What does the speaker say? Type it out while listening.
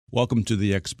Welcome to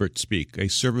The Experts Speak, a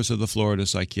service of the Florida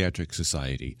Psychiatric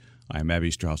Society. I'm Abby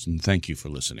Strauss, and thank you for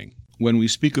listening. When we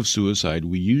speak of suicide,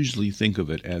 we usually think of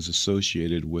it as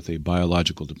associated with a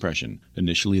biological depression.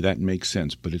 Initially, that makes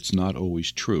sense, but it's not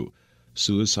always true.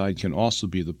 Suicide can also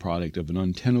be the product of an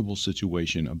untenable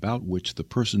situation about which the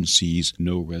person sees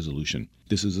no resolution.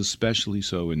 This is especially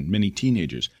so in many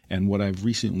teenagers, and what I've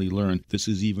recently learned, this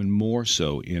is even more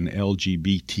so in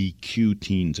LGBTQ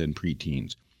teens and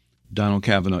preteens. Donald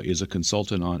Cavanaugh is a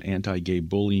consultant on anti-gay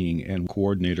bullying and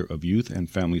coordinator of youth and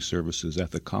family services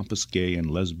at the Compass Gay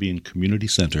and Lesbian Community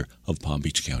Center of Palm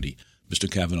Beach County. Mr.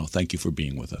 Cavanaugh, thank you for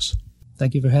being with us.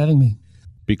 Thank you for having me.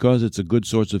 Because it's a good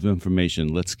source of information,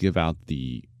 let's give out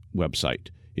the website.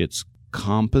 It's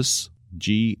Compass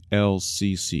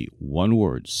GLCC, one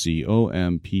word,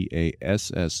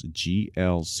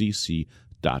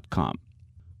 COMPASSGLCC.com.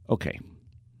 Okay.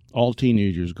 All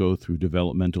teenagers go through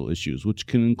developmental issues, which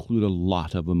can include a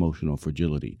lot of emotional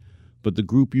fragility. But the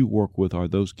group you work with are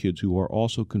those kids who are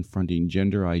also confronting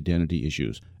gender identity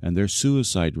issues, and their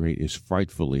suicide rate is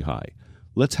frightfully high.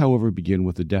 Let's, however, begin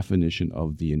with the definition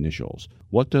of the initials.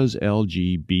 What does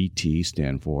LGBT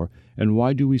stand for, and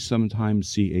why do we sometimes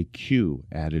see a Q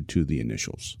added to the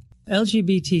initials?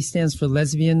 LGBT stands for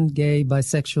lesbian, gay,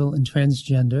 bisexual, and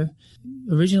transgender.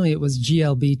 Originally, it was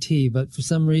GLBT, but for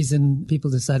some reason, people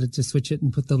decided to switch it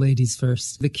and put the ladies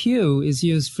first. The Q is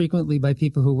used frequently by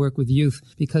people who work with youth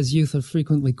because youth are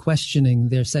frequently questioning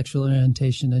their sexual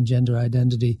orientation and gender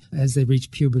identity as they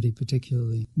reach puberty,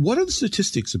 particularly. What are the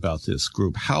statistics about this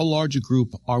group? How large a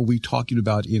group are we talking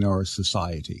about in our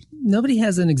society? Nobody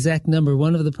has an exact number.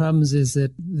 One of the problems is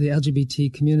that the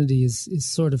LGBT community is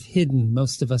sort of hidden.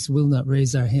 Most of us will not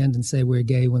raise our hand and say we're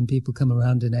gay when people come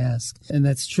around and ask. And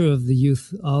that's true of the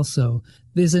youth also.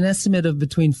 There's an estimate of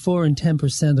between 4 and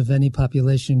 10% of any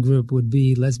population group would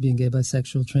be lesbian, gay,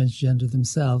 bisexual, transgender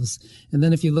themselves. And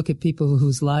then if you look at people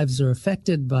whose lives are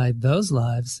affected by those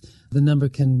lives, the number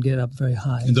can get up very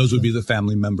high. And those would be the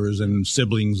family members and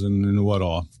siblings and what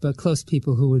all. But close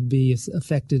people who would be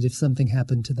affected if something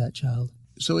happened to that child.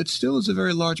 So it still is a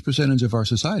very large percentage of our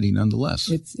society nonetheless.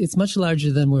 It's much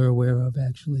larger than we're aware of,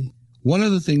 actually. One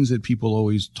of the things that people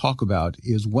always talk about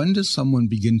is when does someone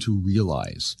begin to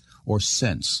realize or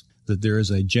sense that there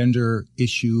is a gender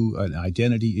issue, an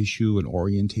identity issue, an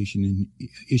orientation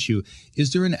issue?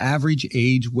 Is there an average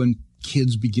age when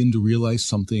kids begin to realize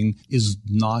something is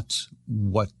not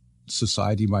what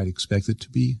society might expect it to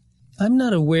be? I'm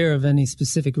not aware of any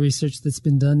specific research that's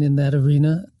been done in that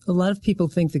arena. A lot of people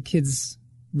think that kids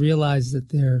realize that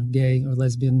they're gay or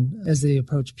lesbian as they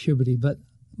approach puberty, but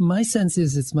my sense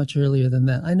is it's much earlier than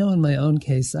that. I know in my own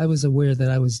case, I was aware that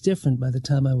I was different by the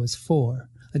time I was 4.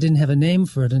 I didn't have a name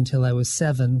for it until I was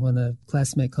 7 when a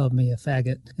classmate called me a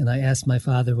faggot, and I asked my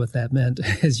father what that meant.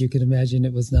 As you can imagine,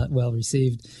 it was not well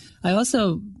received. I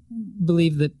also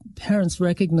believe that parents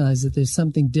recognize that there's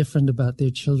something different about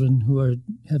their children who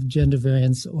have gender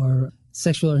variance or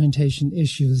sexual orientation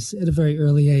issues at a very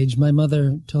early age. My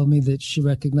mother told me that she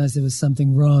recognized there was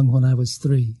something wrong when I was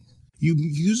 3. You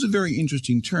use a very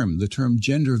interesting term, the term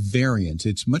gender variant.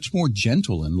 It's much more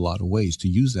gentle in a lot of ways to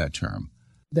use that term.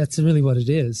 That's really what it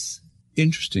is.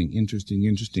 Interesting.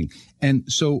 And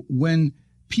so when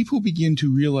people begin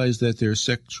to realize that their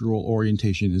sexual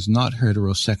orientation is not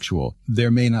heterosexual,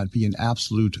 there may not be an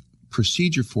absolute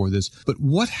procedure for this, but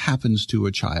what happens to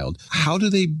a child? How do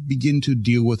they begin to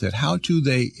deal with it? How do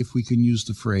they, if we can use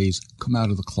the phrase, come out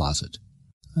of the closet?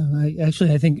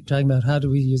 I think talking about how do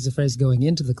we use the phrase going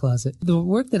into the closet, the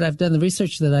work that I've done, the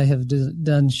research that I have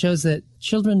done shows that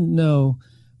children know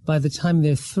by the time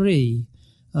they're 3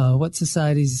 what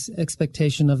society's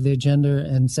expectation of their gender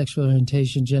and sexual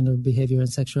orientation, gender behavior and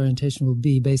sexual orientation will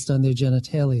be based on their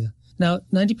genitalia. Now,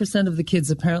 90% of the kids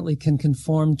apparently can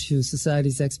conform to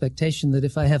society's expectation that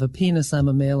if I have a penis, I'm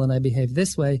a male and I behave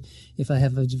this way. If I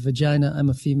have a vagina, I'm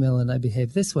a female and I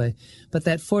behave this way. But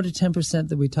that 4 to 10%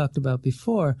 that we talked about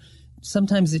before,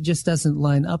 sometimes it just doesn't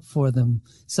line up for them.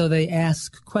 So they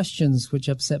ask questions which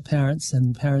upset parents,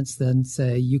 and parents then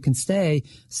say, you can stay,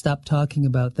 stop talking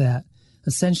about that.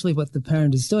 Essentially what the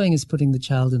parent is doing is putting the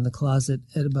child in the closet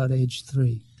at about age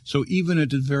 3. So even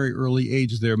at a very early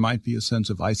age, there might be a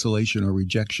sense of isolation or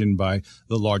rejection by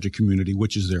the larger community,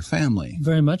 which is their family.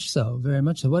 Very much so, very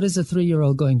much so. What is a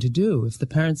 3-year-old going to do if the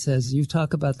parent says, you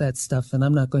talk about that stuff and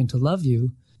I'm not going to love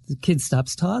you? The kid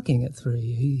stops talking at 3.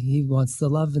 He wants the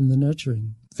love and the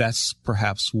nurturing. That's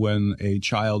perhaps when a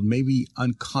child, maybe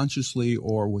unconsciously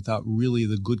or without really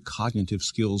the good cognitive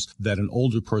skills that an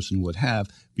older person would have,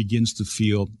 begins to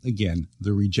feel, again,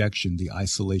 the rejection, the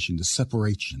isolation, the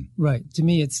separation. Right. To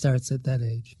me, it starts at that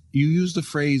age. You use the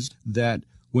phrase that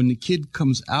when the kid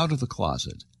comes out of the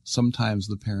closet, sometimes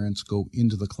the parents go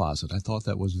into the closet. I thought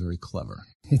that was very clever.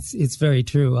 It's very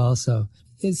true also.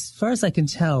 As far as I can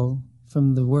tell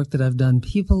from the work that I've done,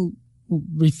 people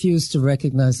refuse to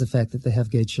recognize the fact that they have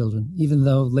gay children, even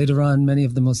though later on many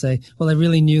of them will say, well, I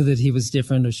really knew that he was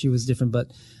different or she was different,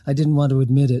 but I didn't want to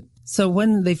admit it. So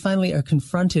when they finally are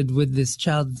confronted with this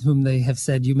child whom they have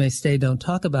said, you may stay, don't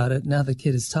talk about it, now the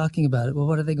kid is talking about it, well,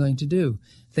 what are they going to do?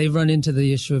 They run into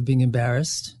the issue of being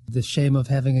embarrassed. The shame of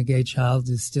having a gay child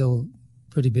is still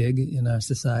pretty big in our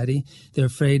society. They're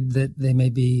afraid that they may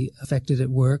be affected at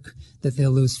work, that they'll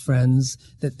lose friends,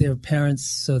 that their parents,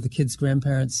 so the kids'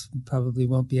 grandparents probably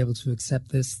won't be able to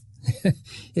accept this.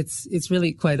 It's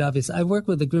really quite obvious. I work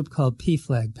with a group called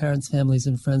PFLAG, Parents, Families,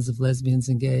 and Friends of Lesbians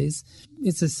and Gays.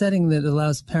 It's a setting that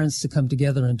allows parents to come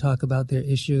together and talk about their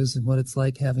issues and what it's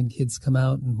like having kids come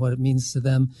out and what it means to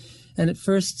them. And at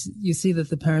first, you see that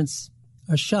the parents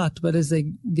are shocked, but as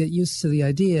they get used to the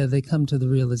idea, they come to the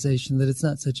realization that it's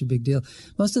not such a big deal.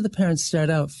 Most of the parents start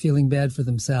out feeling bad for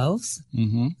themselves.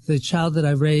 Mm-hmm. The child that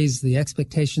I raised, the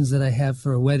expectations that I have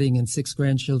for a wedding and 6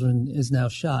 grandchildren is now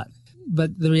shot.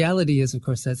 But the reality is, of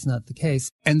course, that's not the case.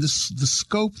 And the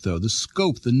scope, though,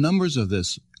 the numbers of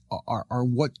this are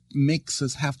what makes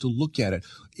us have to look at it.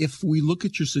 If we look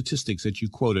at your statistics that you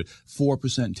quoted, 4%,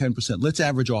 10%, let's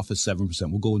average off as 7%.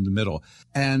 We'll go in the middle.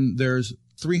 And there's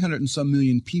 300 and some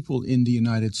million people in the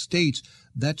United States.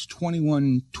 That's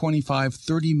 21, 25,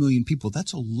 30 million people.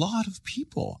 That's a lot of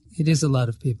people. It is a lot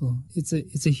of people. It's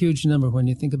a huge number when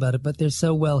you think about it, but they're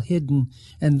so well hidden.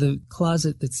 And the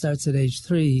closet that starts at age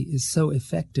 3 is so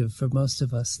effective for most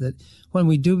of us that when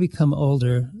we do become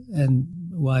older and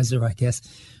wiser, I guess,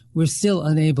 we're still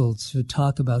unable to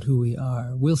talk about who we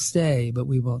are. We'll stay, but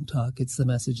we won't talk. It's the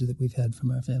message that we've had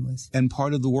from our families. And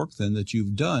part of the work then that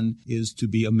you've done is to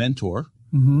be a mentor,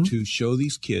 to show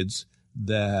these kids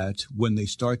that when they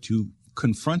start to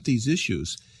confront these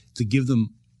issues, to give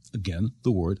them, again,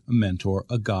 the word, a mentor,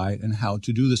 a guide, and how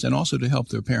to do this, and also to help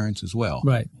their parents as well.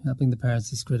 Right. Helping the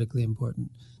parents is critically important.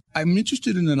 I'm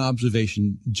interested in an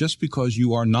observation just because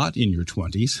you are not in your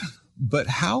 20s. But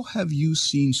how have you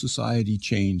seen society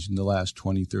change in the last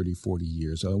 20, 30, 40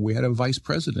 years? We had a vice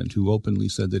president who openly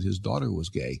said that his daughter was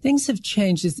gay. Things have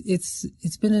changed.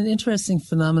 It's been an interesting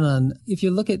phenomenon. If you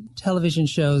look at television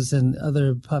shows and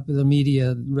other popular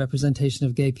media representation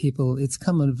of gay people, it's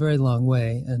come a very long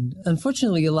way. And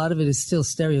unfortunately, a lot of it is still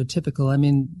stereotypical. I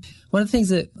mean, one of the things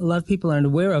that a lot of people aren't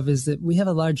aware of is that we have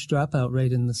a large dropout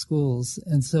rate in the schools.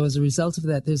 And so as a result of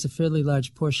that, there's a fairly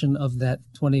large portion of that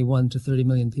 21 to 30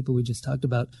 million people we just talked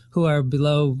about who are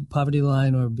below poverty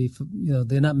line or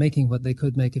they're not making what they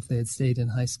could make if they had stayed in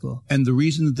high school. And the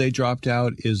reason that they dropped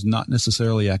out is not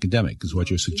necessarily academic, is what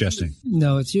you're suggesting.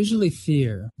 No, it's usually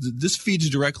fear. This feeds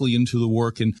directly into the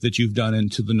work that you've done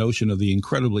into the notion of the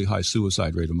incredibly high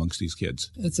suicide rate amongst these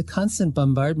kids. It's a constant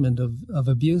bombardment of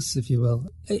abuse, if you will.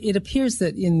 It appears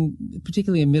that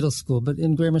particularly in middle school, but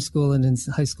in grammar school and in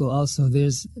high school also,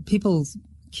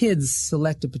 kids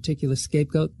select a particular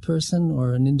scapegoat person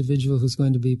or an individual who's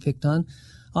going to be picked on.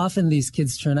 Often these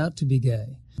kids turn out to be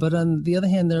gay. But on the other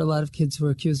hand, there are a lot of kids who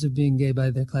are accused of being gay by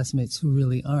their classmates who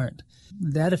really aren't.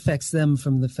 That affects them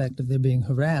from the fact of their being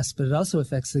harassed, but it also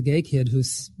affects the gay kid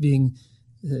who's being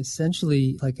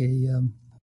essentially like a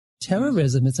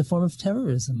terrorism. It's a form of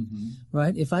terrorism,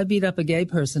 right? If I beat up a gay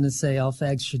person and say all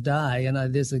fags should die,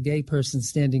 and there's a gay person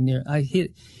standing near,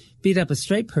 beat up a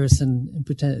straight person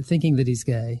and thinking that he's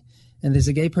gay, and there's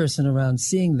a gay person around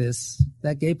seeing this,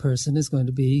 that gay person is going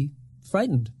to be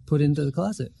frightened, put into the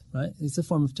closet, right? It's a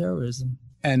form of terrorism.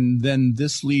 And then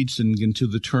this leads into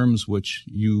the terms which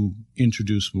you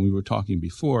introduced when we were talking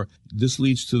before. This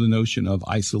leads to the notion of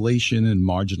isolation and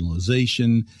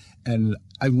marginalization. And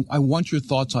I want your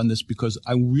thoughts on this because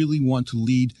I really want to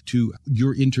lead to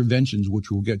your interventions,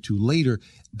 which we'll get to later,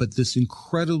 but this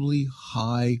incredibly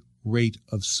high rate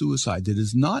of suicide that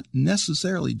is not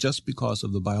necessarily just because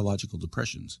of the biological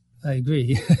depressions. I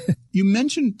agree. You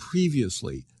mentioned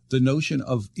previously the notion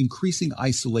of increasing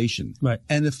isolation. Right.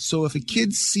 And if a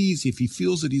kid if he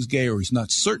feels that he's gay or he's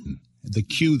not certain, the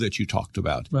cue that you talked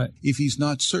about, right. If he's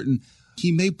not certain,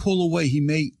 he may pull away, he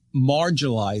may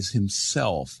marginalize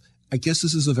himself. I guess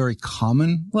this is a very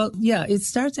common. Well, yeah, it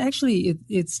starts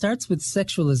with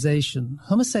sexualization.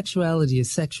 Homosexuality is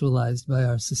sexualized by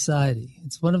our society.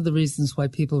 It's one of the reasons why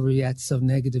people react so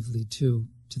negatively to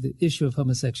the issue of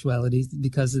homosexuality,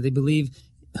 because they believe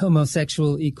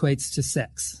homosexual equates to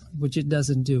sex, which it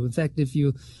doesn't do. In fact, if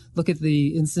you look at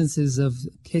the instances of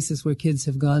cases where kids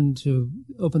have gone to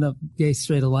open up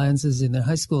gay-straight alliances in their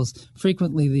high schools,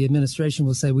 frequently the administration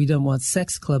will say, we don't want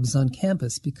sex clubs on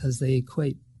campus because they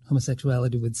equate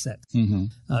homosexuality with sex,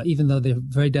 even though they're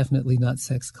very definitely not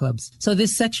sex clubs. So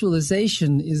this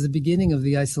sexualization is the beginning of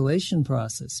the isolation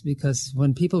process, because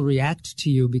when people react to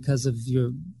you because of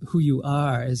who you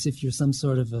are, as if you're some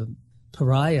sort of a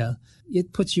pariah,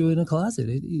 it puts you in a closet.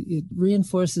 It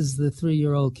reinforces the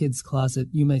 3-year-old kid's closet.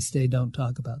 You may stay, don't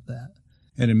talk about that.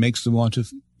 And it makes them want to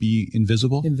be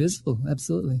invisible? Invisible,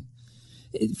 absolutely.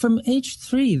 From age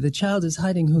 3, the child is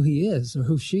hiding who he is or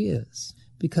who she is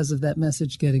because of that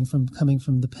message coming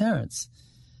from the parents.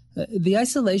 The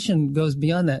isolation goes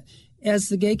beyond that. As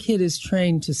the gay kid is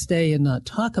trained to stay and not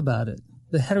talk about it,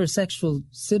 the heterosexual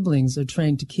siblings are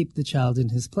trained to keep the child in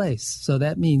his place. So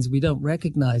that means we don't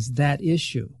recognize that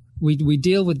issue. We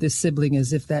deal with this sibling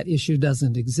as if that issue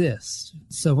doesn't exist.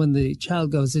 So when the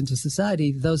child goes into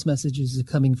society, those messages are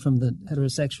coming from the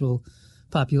heterosexual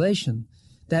population.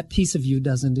 That piece of you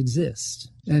doesn't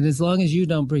exist. And as long as you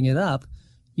don't bring it up,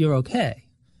 you're okay.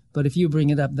 But if you bring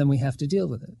it up, then we have to deal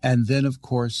with it. And then, of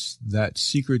course, that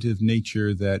secretive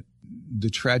nature, that the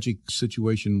tragic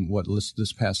situation,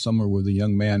 this past summer, where the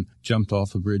young man jumped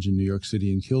off a bridge in New York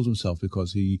City and killed himself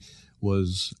because he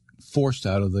was forced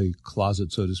out of the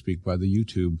closet, so to speak, by the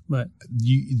YouTube. Right.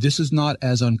 This is not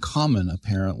as uncommon,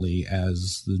 apparently,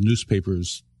 as the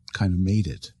newspapers kind of made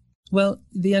it. Well,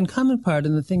 the uncommon part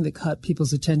and the thing that caught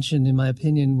people's attention, in my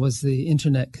opinion, was the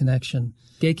internet connection.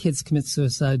 Gay kids commit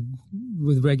suicide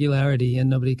with regularity and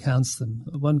nobody counts them.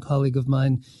 One colleague of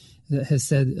mine has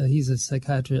said, he's a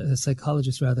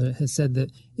psychologist, has said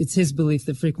that it's his belief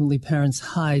that frequently parents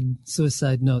hide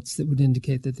suicide notes that would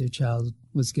indicate that their child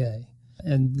was gay.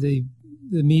 And the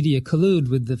media collude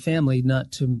with the family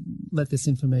not to let this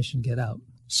information get out.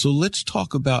 So let's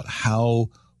talk about how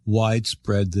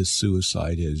widespread this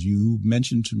suicide is. You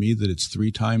mentioned to me that it's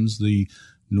 3 times the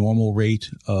normal rate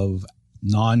of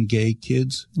non-gay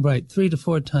kids? Right. 3 to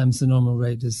 4 times the normal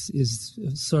rate is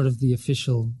sort of the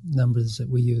official numbers that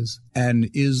we use.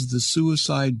 And is the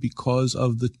suicide because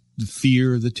of the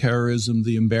fear, the terrorism,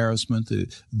 the embarrassment,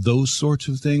 those sorts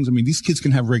of things? I mean, these kids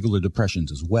can have regular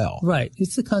depressions as well. Right.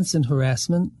 It's the constant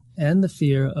harassment and the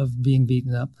fear of being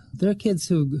beaten up. There are kids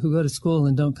who go to school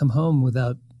and don't come home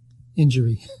without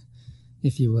injury,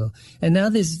 if you will. And now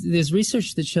there's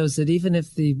research that shows that even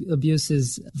if the abuse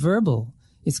is verbal,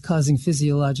 it's causing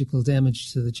physiological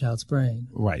damage to the child's brain.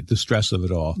 Right, the stress of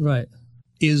it all. Right.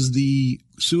 Is the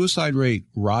suicide rate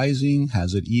rising?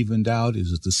 Has it evened out?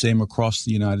 Is it the same across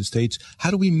the United States? How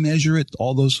do we measure it?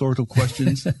 All those sort of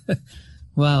questions.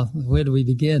 Wow, where do we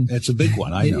begin? It's a big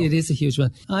one, I know. It is a huge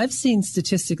one. I've seen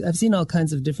statistics. I've seen all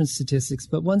kinds of different statistics,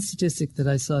 but one statistic that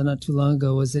I saw not too long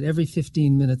ago was that every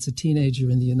 15 minutes a teenager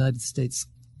in the United States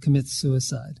commits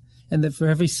suicide, and that for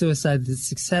every suicide that's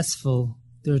successful,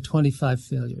 there are 25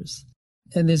 failures.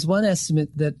 And there's one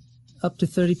estimate that up to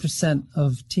 30%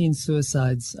 of teen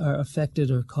suicides are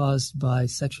affected or caused by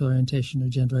sexual orientation or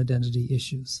gender identity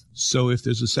issues. So if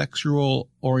there's a sexual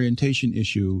orientation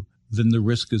issue, then the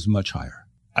risk is much higher.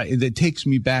 That takes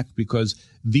me back, because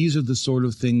these are the sort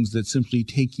of things that simply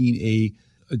taking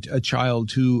a child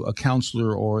to a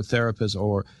counselor or a therapist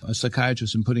or a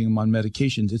psychiatrist and putting them on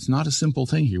medications, it's not a simple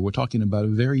thing here. We're talking about a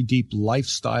very deep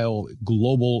lifestyle,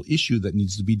 global issue that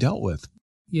needs to be dealt with.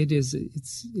 It is.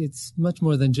 It's much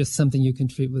more than just something you can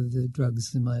treat with the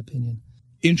drugs, in my opinion.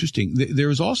 Interesting. There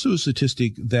is also a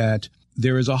statistic that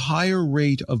there is a higher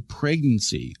rate of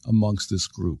pregnancy amongst this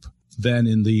group than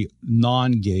in the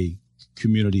non-gay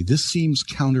community. This seems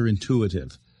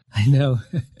counterintuitive. I know.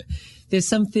 There's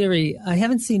some theory. I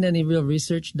haven't seen any real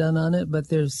research done on it, but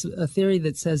there's a theory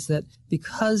that says that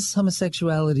because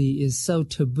homosexuality is so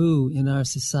taboo in our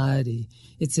society,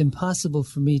 it's impossible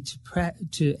for me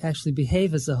to actually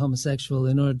behave as a homosexual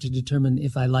in order to determine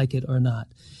if I like it or not.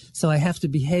 So I have to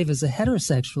behave as a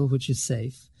heterosexual, which is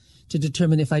safe, to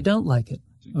determine if I don't like it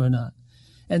or not.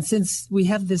 And since we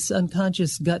have this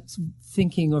unconscious gut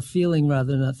thinking or feeling,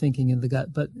 rather, not thinking in the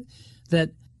gut, but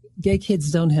that gay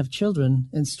kids don't have children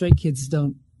and straight kids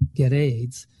don't get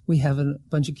AIDS, we have a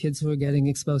bunch of kids who are getting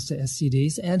exposed to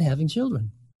STDs and having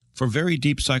children. For very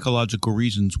deep psychological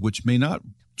reasons, which may not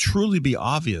truly be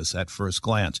obvious at first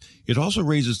glance, it also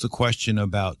raises the question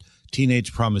about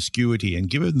teenage promiscuity. And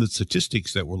given the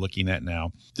statistics that we're looking at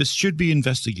now, this should be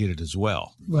investigated as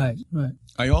well. Right, right.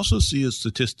 I also see a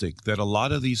statistic that a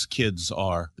lot of these kids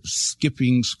are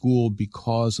skipping school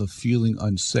because of feeling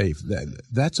unsafe.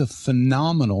 That's a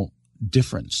phenomenal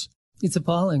difference. It's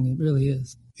appalling. It really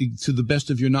is. To the best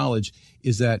of your knowledge,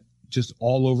 is that just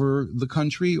all over the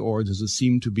country, or does it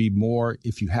seem to be more,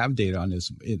 if you have data on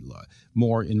this,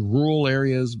 more in rural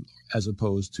areas as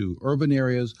opposed to urban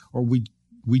areas, or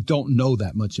we don't know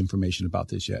that much information about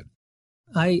this yet?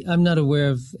 I'm not aware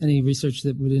of any research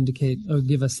that would indicate or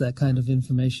give us that kind of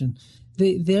information.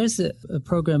 There's a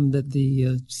program that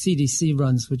the CDC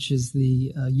runs, which is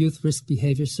the Youth Risk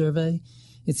Behavior Survey.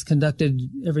 It's conducted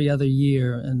every other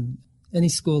year, and any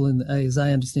school, as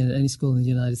I understand it, any school in the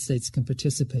United States can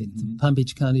participate. Mm-hmm. Palm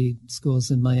Beach County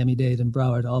schools in Miami-Dade and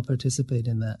Broward all participate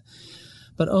in that.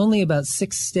 But only about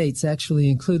 6 states actually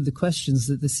include the questions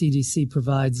that the CDC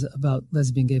provides about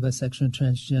lesbian, gay, bisexual, and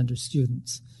transgender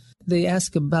students. They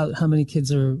ask about how many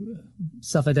kids are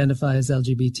self-identify as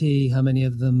LGBT, how many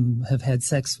of them have had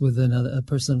sex with a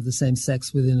person of the same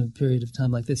sex within a period of time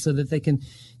like this, so that they can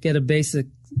get a basic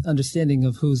understanding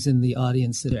of who's in the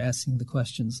audience that they're asking the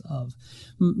questions of.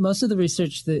 Most of the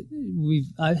research that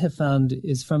I have found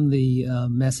is from the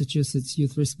Massachusetts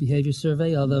Youth Risk Behavior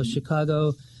Survey, although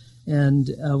Chicago and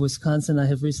Wisconsin, I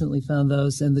have recently found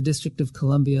those, and the District of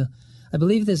Columbia. I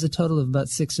believe there's a total of about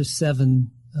 6 or 7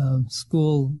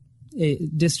 school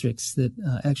districts that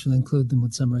actually include them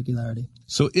with some regularity.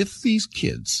 So if these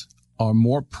kids are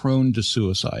more prone to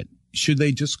suicide, should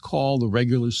they just call the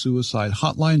regular suicide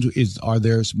hotlines? Are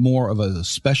there more of a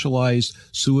specialized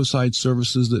suicide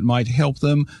services that might help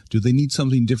them? Do they need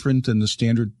something different than the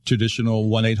standard traditional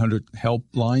 1-800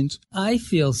 helplines? I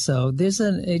feel so. There's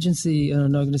an agency,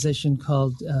 an organization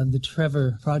called the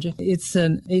Trevor Project. It's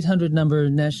an 800 number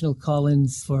national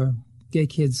call-ins for gay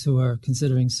kids who are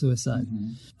considering suicide.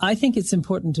 Mm-hmm. I think it's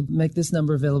important to make this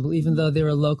number available, even though there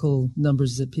are local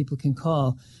numbers that people can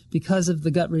call, because of the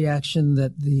gut reaction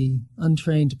that the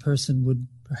untrained person would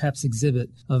perhaps exhibit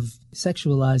of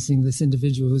sexualizing this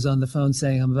individual who's on the phone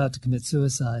saying, I'm about to commit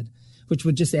suicide, which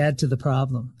would just add to the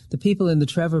problem. The people in the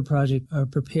Trevor Project are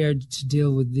prepared to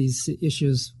deal with these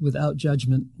issues without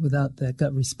judgment, without that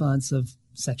gut response of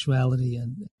sexuality.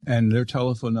 And their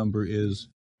telephone number is?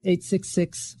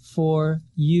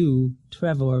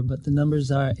 866-4U-TREVOR, but the numbers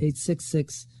are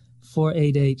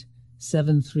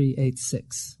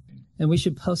 866-488-7386. And we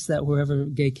should post that wherever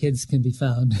gay kids can be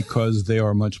found. Because they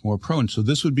are much more prone. So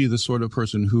this would be the sort of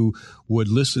person who would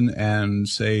listen and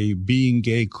say being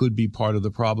gay could be part of the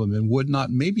problem and would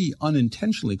not, maybe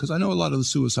unintentionally, because I know a lot of the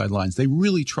suicide lines, they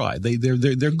really try. They're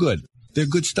good. They're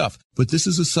good stuff. But this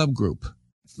is a subgroup.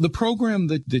 The program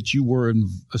that you were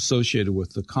associated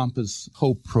with, the Compass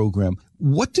Hope program,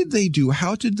 what did they do?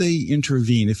 How did they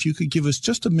intervene? If you could give us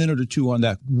just a minute or two on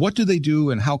that. What do they do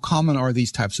and how common are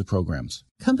these types of programs?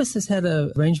 Compass has had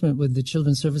an arrangement with the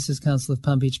Children's Services Council of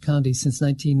Palm Beach County since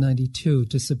 1992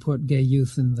 to support gay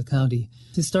youth in the county.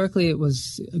 Historically, it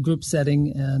was a group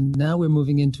setting, and now we're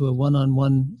moving into a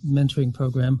one-on-one mentoring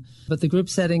program. But the group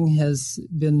setting has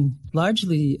been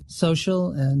largely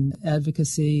social and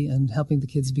advocacy and helping the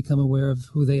kids become aware of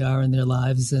who they are in their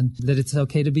lives and that it's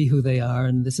okay to be who they are,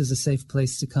 and this is a safe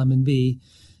place to come and be.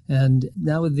 And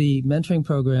now with the mentoring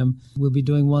program, we'll be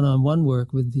doing one-on-one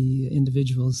work with the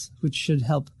individuals, which should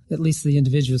help at least the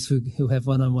individuals who have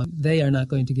one-on-one. They are not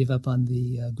going to give up on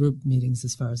the group meetings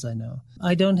as far as I know.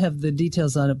 I don't have the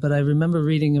details on it, but I remember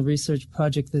reading a research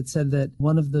project that said that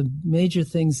one of the major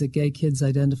things that gay kids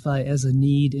identify as a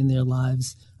need in their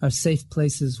lives are safe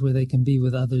places where they can be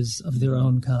with others of their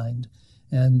own kind.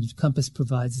 And Compass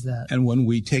provides that. And when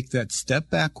we take that step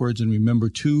backwards and remember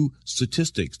 2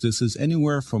 statistics, this is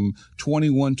anywhere from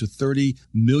 21 to 30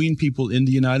 million people in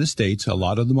the United States. A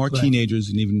lot of them are teenagers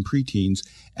and even preteens,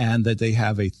 and that they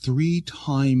have a 3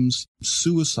 times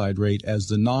suicide rate as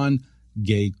the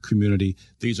non-gay community.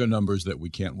 These are numbers that we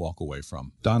can't walk away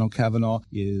from. Donald Cavanaugh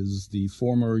is the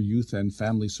former Youth and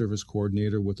Family Service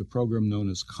Coordinator with the program known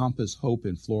as Compass Hope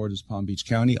in Florida's Palm Beach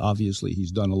County. Obviously,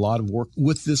 he's done a lot of work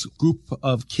with this group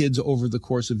of kids over the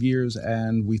course of years,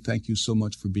 and we thank you so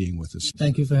much for being with us.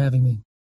 Thank you for having me.